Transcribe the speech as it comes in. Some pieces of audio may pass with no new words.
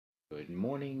Good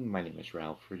morning. My name is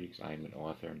Ralf Friedrichs. I am an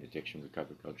author and addiction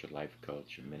recovery coach, a life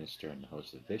coach, a minister, and the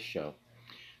host of this show,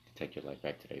 the Take Your Life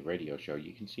Back Today radio show.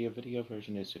 You can see a video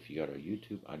version of this if you go to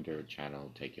YouTube under channel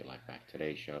Take Your Life Back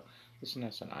Today show. Listen to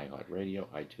us on iHeartRadio,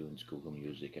 iTunes, Google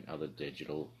Music, and other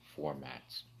digital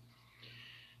formats.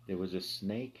 There was a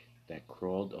snake that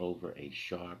crawled over a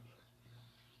sharp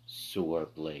saw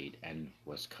blade and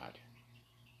was cut.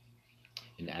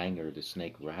 In anger, the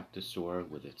snake wrapped the saw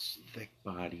with its thick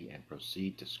body and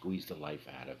proceeded to squeeze the life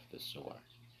out of the saw.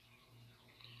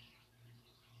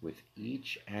 With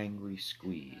each angry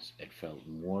squeeze, it felt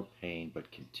more pain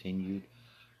but continued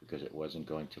because it wasn't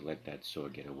going to let that saw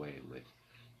get away with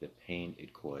the pain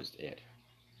it caused it.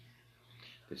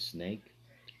 The snake,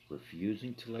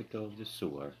 refusing to let go of the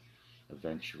saw,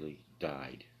 eventually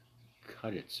died,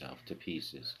 cut itself to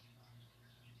pieces,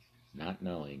 not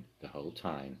knowing the whole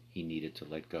time he needed to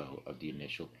let go of the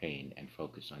initial pain and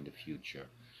focus on the future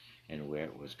and where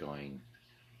it was going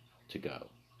to go.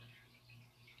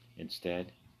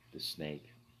 Instead, the snake,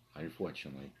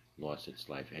 unfortunately, lost its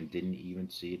life and didn't even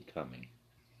see it coming.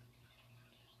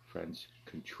 Friends,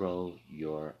 control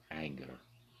your anger.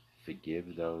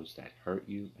 Forgive those that hurt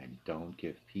you and don't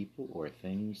give people or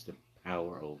things the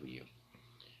power over you.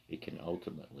 It can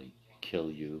ultimately kill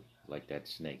you like that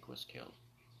snake was killed.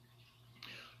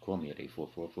 Call me at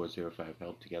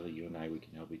 844-405-HELP. Together, you and I, we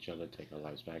can help each other take our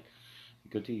lives back. Be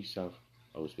good to yourself.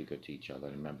 Always be good to each other.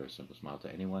 And remember, a simple smile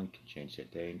to anyone can change their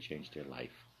day and change their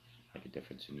life. Make a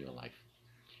difference in your life.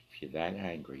 If you're that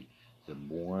angry, the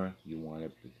more you want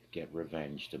to get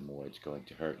revenge, the more it's going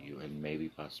to hurt you and maybe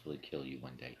possibly kill you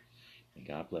one day. May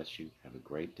God bless you. Have a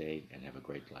great day and have a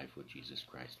great life with Jesus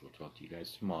Christ. We'll talk to you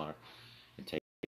guys tomorrow.